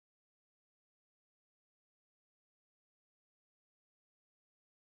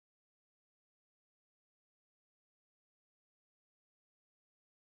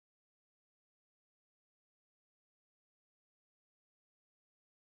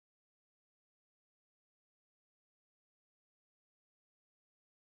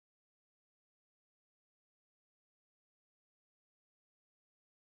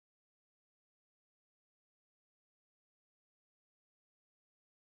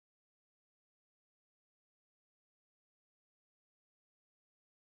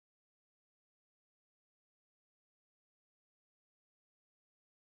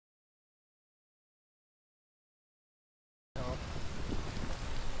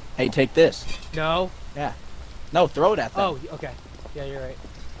Hey, take this. No. Yeah. No, throw it at them. Oh, okay. Yeah, you're right.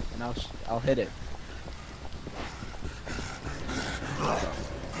 And I'll hit it.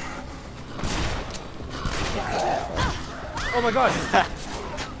 Oh my god!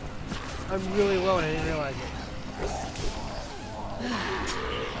 I'm really low and I didn't realize it.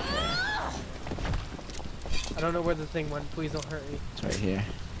 I don't know where the thing went. Please don't hurt me. It's right here.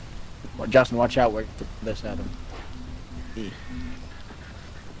 Well, Justin, watch out. We're this at him. E.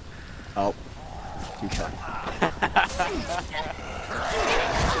 Oh. Too short.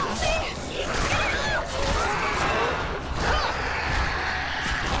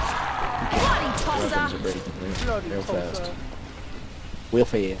 Weapons are breaking real fast. Real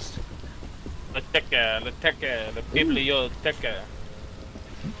fast. the biblioteca.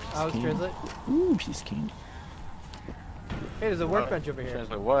 I was translate. Ooh, piece of candy. Hey, there's a workbench over here.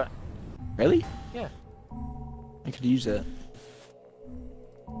 Translate what? Really? Yeah. I could use that.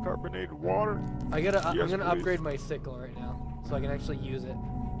 Carbonated water. I'm gonna Yes, please. upgrade my sickle right now, so I can actually use it.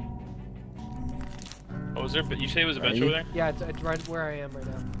 Oh, is there? You say it was a bench Right. over there? Yeah, it's right where I am right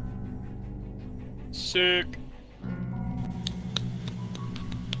now. Sick.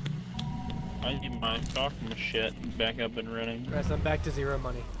 I need my stock shit back up and running. Yes, I'm back to 0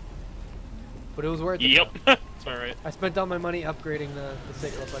 money. But it was worth it. Yep. It's alright. I spent all my money upgrading the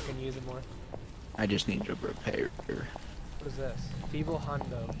sickle so I can use it more. I just need to repair. What is this? Feeble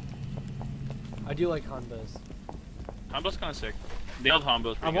Hondo. I do like Hondos. Hombo's kind of sick. The old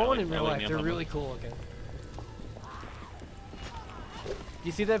Hombo's I pretty want good. one in I real like life. the They're old really Hombo. cool looking.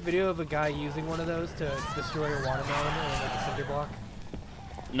 You see that video of a guy using one of those to destroy a watermelon or like a cinder block?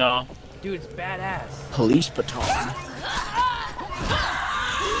 No. Dude, it's badass. Police baton.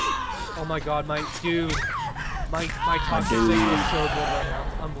 Oh my god, my toxic dude. signal is so good right now.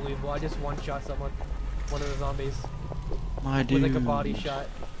 It's unbelievable. I just one-shot someone. One of the zombies. My dude. With like a body shot.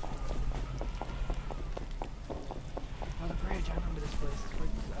 Oh, the bridge. I remember this place.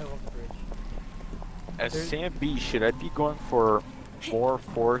 I love the bridge. As There's- Sam B, should I be going for more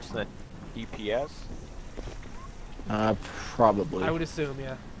force than DPS? Probably. I would assume,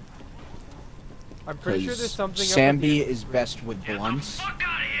 yeah. I'm pretty sure there's something up Sambi with is best with blunts,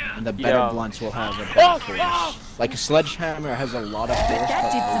 and the better Yeah. blunts will have a better force. Like a sledgehammer has a lot of force.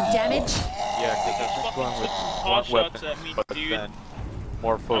 That did some damage. Yeah, because I'm just going with Hot one shots weapon, at me, but dude. then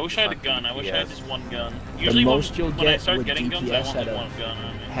more focus I wish I had a on gun. I wish I had DPS. just one gun. The Usually most you'll when I get start with getting guns, I DPS want out like of one gun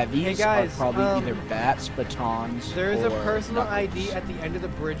on me. heavies Hey guys, are probably either bats, batons, There is a or personal knuckles. ID at the end of the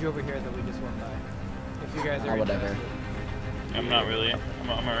bridge over here that we just went by. If you guys are Whatever. interested. I'm not really. I'm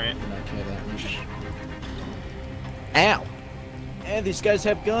alright. I'm not care that much. Ow! And these guys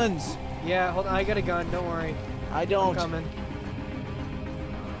have guns. Yeah, hold on. I got a gun. Don't worry. I I'm don't. coming.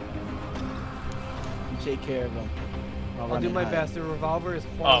 You take care of them. I'll do my best. The revolver is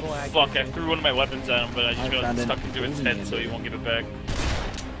Oh horrible fuck! I accuracy. threw one of my weapons at him, but I I just got found an stuck into his Uzi head, in so he it. won't give it back.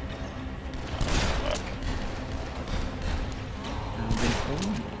 Fuck.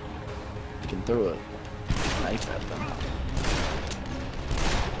 You can throw a knife at them.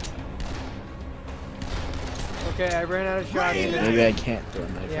 Okay, I ran out of shots. Maybe I can't throw a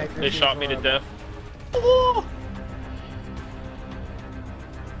knife Yeah, at them. They shot me to death.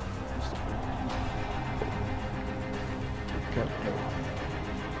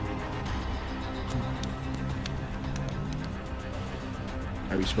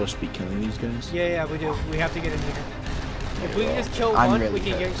 Are we supposed to be killing these guys? Yeah, we do. We have to get in here. If we can just kill I'm one, really we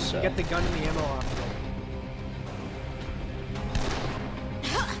can good, get, so. get the gun and the ammo off of it.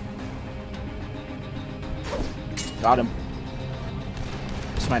 Got him.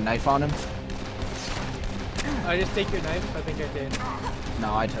 Is my knife on him? I just take your knife? I think I did.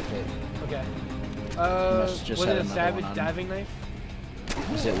 No, I took it. Okay. must just Was had it a another savage one on. diving knife?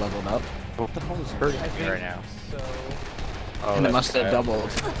 Is it leveled up? What the hell is hurting I me think right now? so. Oh, And it that's must have bad.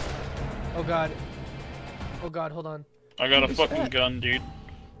 doubled. Oh god. Oh god, hold on. I got a fucking gun, dude.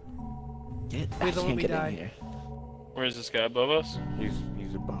 I Please don't let can't me get die. in here. Where is this guy above us? He's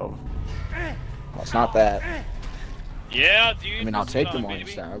above. Well, it's not that. Yeah, dude. I mean, I'll this is take the on, Morning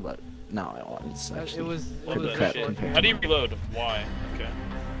baby. Star, but no, I want it's actually It was What the crap shit? compared How do to you mine. reload? Why? Okay.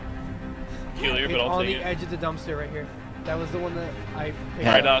 Peculiar, it's but I'll on take the it. edge of the dumpster right here. That was the one that I picked Yeah,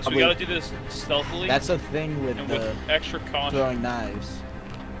 Alright, up. so we probably- gotta do this stealthily That's a thing with and the with extra caution. throwing knives.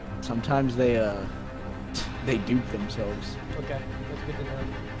 Sometimes they dupe themselves. Okay, that's good to know.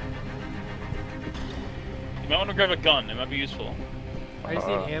 You might want to grab a gun. It might be useful. I just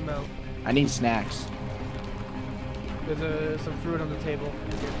need ammo. I need snacks. There's some fruit on the table.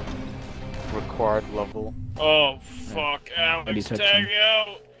 Required level. Oh fuck! What are you Alex, touching? tag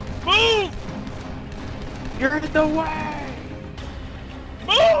out! Move! You're in the way!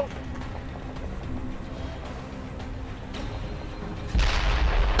 Move!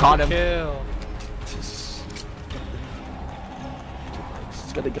 Caught him. Kill. He's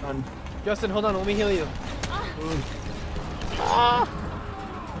got a gun. Justin, hold on. Let me heal you. I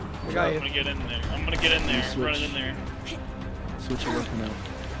got I'm you. gonna get in there. I'm gonna get in there. Switch. Running in there. Switch your weapon out.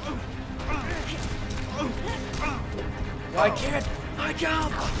 I can't. I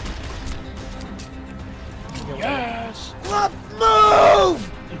can't. Yes. What?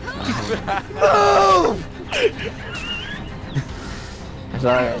 Move! Move!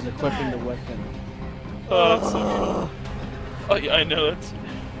 Sorry, I was equipping the weapon. Oh, that's so cool. Oh, yeah, I know. That's.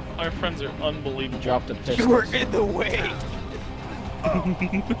 Our friends are unbelievable. Dropped a pistol. You were in the way.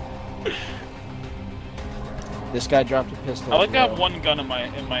 This guy dropped a pistol. I like as to have well. one gun in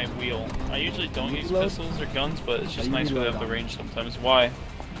my wheel. I usually don't use Reload. pistols or guns, but it's just you nice when they reload have the on? range sometimes. Why?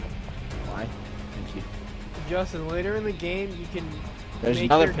 Why? Thank you. Justin, later in the game, you can There's make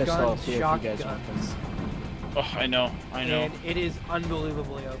another your pistol guns up here if you guys want shotguns. them. Oh, I know. And it is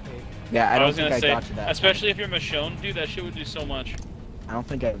unbelievably OP. Yeah, I don't was think gonna I say, got to that. especially if you're Michonne, dude, that shit would do so much. Point. I don't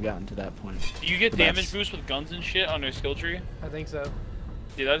think I've gotten to that point. Do you get But damage that's- boost with guns and shit on their skill tree? I think so.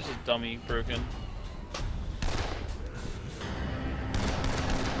 Dude, that is just dummy broken.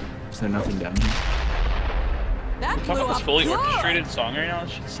 Is there nothing down here? That Talk blew about this up fully good. orchestrated song right now.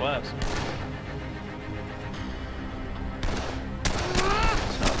 This shit slaps.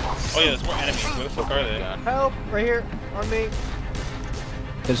 Oh yeah, there's more enemies. Where the fuck are they? Help! Right here, on me.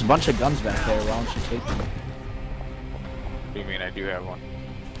 There's a bunch of guns back there. Why don't you take them? What do you mean I do have one?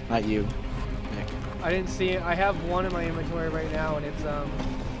 Not you, Nick. I didn't see it. I have one in my inventory right now, and it's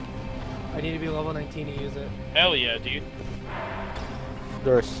I need to be level 19 to use it. Hell yeah, dude.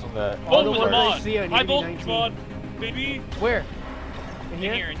 There's some that. All the Bolt ones I mod! see, I need High to be voltage 19. mod, baby! Where? In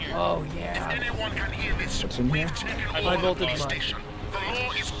here? In here. Oh yeah. Anyone can hear this. What's in here? We've taken High over the voltage police mod. station. The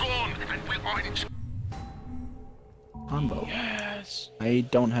law is gone, and we are in. Combo. Yes. I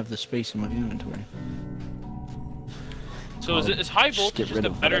don't have the space in my inventory. So is high Just voltage get just rid a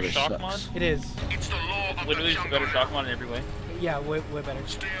of better whatever shock sucks. mod? It is. It's the law of Literally the just a jungle. better shock mod in every way. Yeah, way better.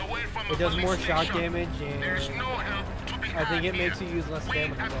 Stay away from It a does police more shock station. damage, There's and no help to be I think had it makes here. you use less We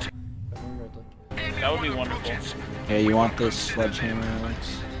damage as have well. That would be wonderful. Yeah, you want this sledgehammer,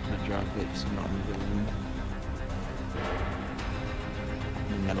 Alex? I drop it so you don't need to room.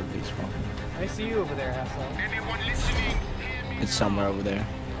 The metal baseball. I see you over there, asshole. Anyone listening, hear me. It's somewhere over there.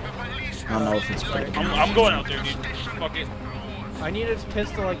 The police I don't know if it's Sorry. big. I'm going out there, dude. Fuck it. I need a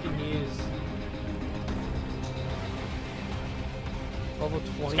pistol I can use. Level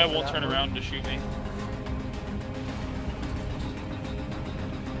 20. This guy for won't that turn one. around to shoot me.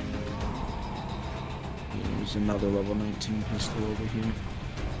 There's another level 19 pistol over here.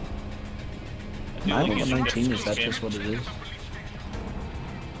 I do My like level using 19, is pistols, that game. just what it is?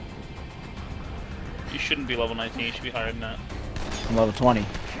 You shouldn't be level 19, you should be higher than that. I'm level 20.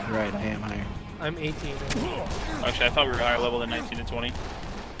 You're right, I am higher. I'm 18. Actually, I thought we were higher level than 19 and 20.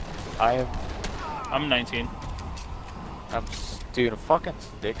 I am. I'm 19. Dude, a fucking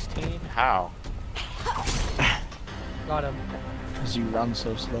 16? How? Got him. Because you run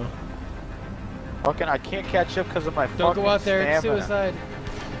so slow. Fucking, I can't catch up because of my Don't fucking go out there. It's stamina. suicide.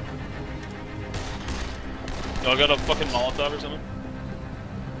 Y'all got a fucking Molotov or something?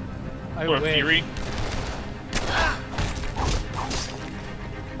 I Or a wish. Fury?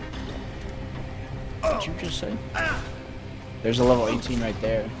 What did you just say? There's a level 18 right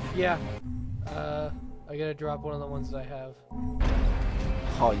there. Yeah. I gotta drop one of the ones that I have.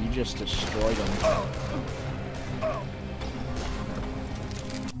 Oh, you just destroyed them.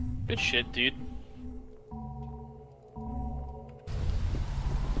 Good shit, dude.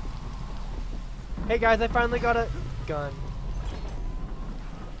 Hey guys, I finally got a gun.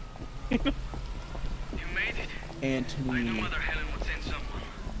 You made it. Anthony. Mother Helen would send someone.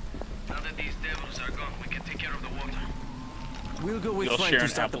 Now that these devils are gone, we can take care of the water. We'll go with Y'all Frank to sharing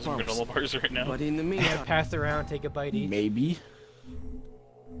start the apples and pumps. granola bars right now. But in the Yeah, meantime, pass it around, take a bite each. Maybe.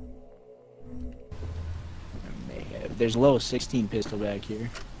 I may have. There's a level 16 pistol back here.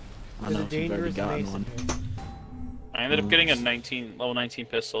 I don't There's know a if you've already dangerous gotten mason one. here. I ended up getting a level 19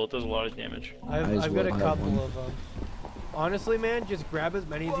 pistol. It does a lot of damage. I as I've got a well have couple one. of them. Honestly, man, just grab as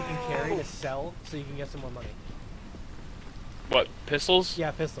many as you can carry to sell so you can get some more money. What, pistols?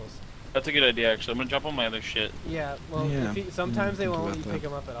 Yeah, pistols. That's a good idea, actually. I'm gonna drop on my other shit. Yeah, well, Yeah, sometimes they think won't let about you that. pick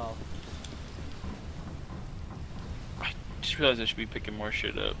them up at all. Just realized I should be picking more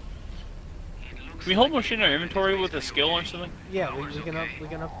shit up. Can we hold more shit in our inventory with a skill or something? Yeah, we can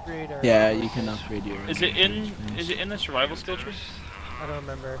upgrade our. Yeah, you can upgrade your. Is it in the survival skill tree? I don't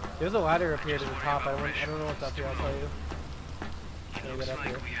remember. There's a ladder up here to the top. I don't know what's up here. I'll tell you. Maybe up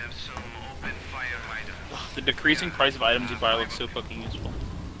here. We have some open fire hideouts. The decreasing price of items you buy looks so fucking useful.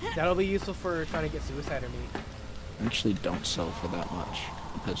 That'll be useful for trying to get suicider meat. Actually, don't sell for that much.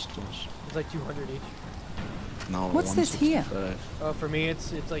 Pistols. It's like 200 each. No. What's this here? 165. Oh, for me,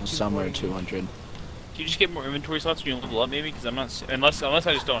 it's like Somewhere 240 each. 200. Do you just get more inventory slots when you level up, maybe? Because I'm not, unless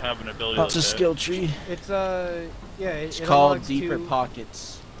I just don't have an ability. It's a like that. skill tree. It's yeah. It's it called unlocks Deeper two-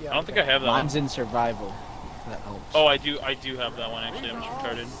 Pockets. Yeah, I don't think okay. I have that Mine's one. in survival. That helps. Oh, I do have that one actually. I'm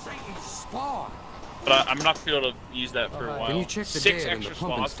just retarded. But I'm not gonna be able to use that for a while. Can you check the 6 data in the extra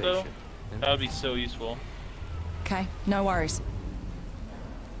pumping slots though. station? That would be so useful. Okay, no worries.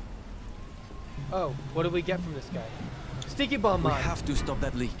 Oh, what did we get from this guy? Sticky bomb We mod. have to stop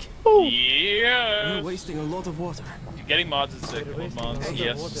that leak. Yeah. We're wasting a lot of water. Getting mods is sick. Wait, Old wait, mods. wait,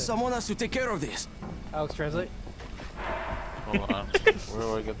 Yes. wait. Someone has to take care of this. Alex, translate. Hold on. Where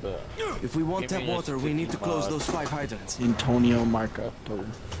do I get the? If we want Give tap me a water, we need to close sticky those 5 hydrants. Antonio Marcato.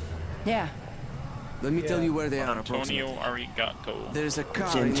 Yeah. Let me tell Yeah. you where they are Antonio approximately. Arigato. There's a It's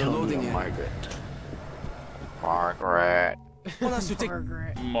car in the loading Antonio area. Margaret. Margaret. Someone has to take.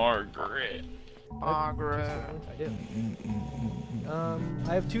 Margaret. Margaret. I do.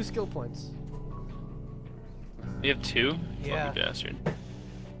 I have 2 skill points. You have 2? Yeah. Fucking bastard.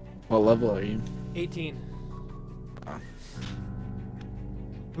 What level are you? 18. Ah.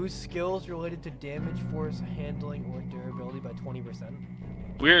 Boost skills related to damage, force, handling, or durability by 20%.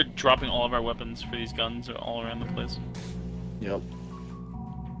 We're dropping all of our weapons for these guns all around the place. Yep.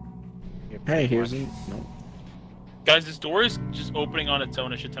 Hey, here's a... No. Guys, this door is just opening on its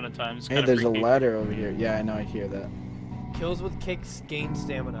own a shit ton of times. It's Hey, kinda there's a freaky. ladder over here. Yeah, I know, I hear that. Kills with kicks gain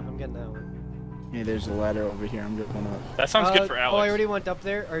stamina. I'm getting that one. Hey, there's a ladder over here. I'm going up. That sounds good for Alex. Oh, I already went up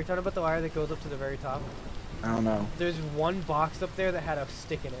there. Are you talking about the ladder that goes up to the very top? I don't know. There's one box up there that had a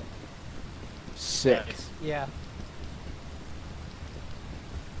stick in it. Sick. Nice. Yeah.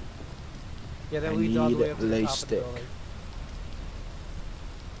 Yeah, that I leads all the need way up to the lay top stick. of the building.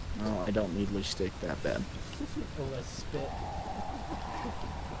 No, I don't need lay stick that bad. Oh, let's spit.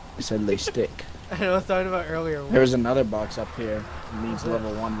 I said lay stick. I know I was talking about earlier. There was another box up here. It needs What's that?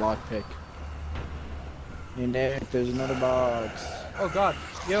 level 1 lockpick. Hey Nick, there's another box. Oh god.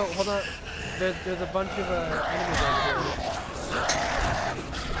 Yo, hold on. There's a bunch of enemies over here.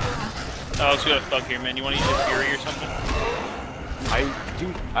 Alex, we got a thug here, man. You want to use a Fury or something?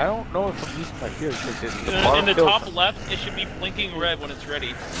 I don't know if I'm using my gear because it's the In the top left, it should be blinking red when it's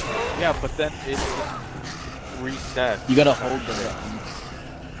ready. Yeah, but then it resets. You gotta hold the button.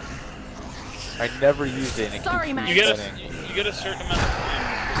 I never used it. And it Sorry, keeps mate. You get resetting. you get a certain amount of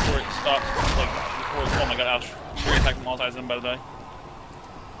time before it stops. Like before it's, oh my god, Alex, Fury attack from all sides. I'm about to die.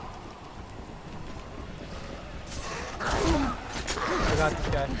 I got this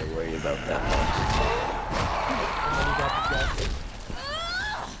guy. Don't worry about that. And then you got this guy.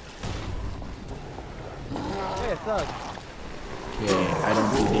 Hey, a thug. Okay, I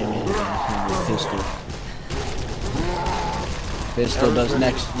don't do damage with pistol. Pistol does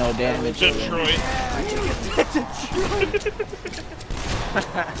next no damage. Detroit.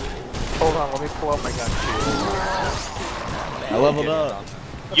 Hold on, let me pull out my gun I leveled up.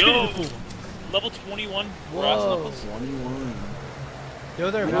 Yo, level 21 brass Whoa. knuckles. 21.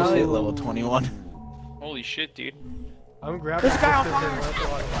 Yo, they're Did you say valuable. level 21? Holy shit, dude. I'm grabbing this guy. Watch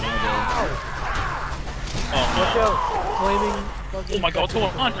Oh out! Flaming. no. fucking Oh my god, what's going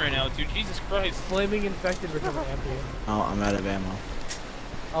infected- on right now, dude? Jesus Christ. Flaming infected becoming empty. Oh, I'm out of ammo.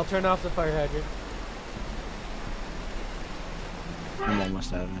 I'll turn off the fire hydrant. I'm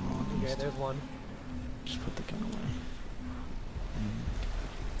almost out of ammo. at Okay, least. there's one. Just put the gun away.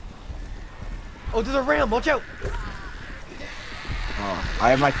 Oh, there's a ram! Watch out! Oh, I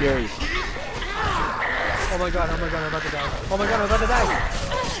have my Furies. Oh my god, I'm about to die. Oh my god, I'm about to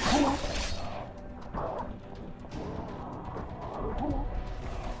die!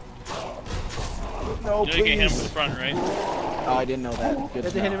 No, You can hit him from the front, right? Oh, I didn't know that. You Good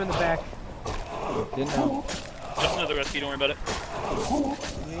have to to hit know. him in the back. Didn't know. Just another rescue, don't worry about it.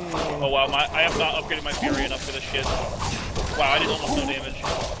 Oh wow, I have not upgraded my Fury enough for this shit. Wow, I did almost no damage.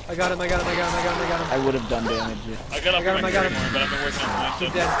 I got him. I would have done damage. I got up got him, my I got Fury him. more, but I've been working on He's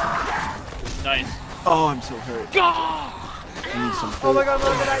my dead. stuff. Nice. Oh, I'm so hurt. I need some food. Oh my god, I'm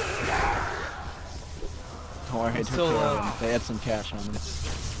about to die! Don't worry, I It's took so care low. of them. They had some cash on them.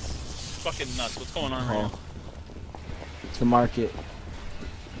 Fucking nuts. What's going on right Oh. now? It's the market.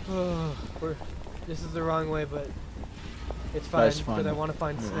 This is the wrong way, but it's But fine it's fun. because I want to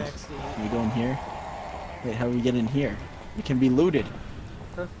find Yes. snacks to eat. Can we go in here? Wait, how do we get in here? It can be looted.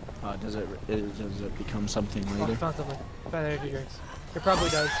 Huh? Does it become something Oh, I later? found something. Found energy drinks. It probably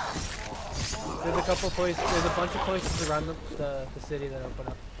does. There's a couple places. There's a bunch of places around the city that open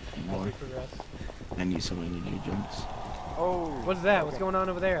up as More. we progress. I need some energy drinks. Oh. What's that? What's going on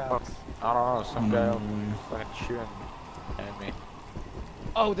over there, Alex? I don't know. Some guy fucking shooting at me.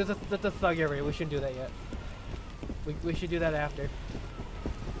 Oh, there's a thug area. We shouldn't do that yet. We should do that after.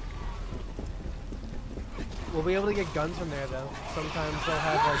 We'll be able to get guns from there though. Sometimes they'll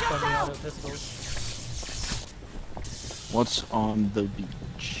have like semi-auto pistols. What's on the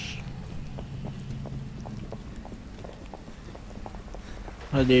beach?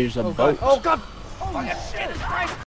 Oh, there's a boat. God! Oh god! Oh, Jesus Christ!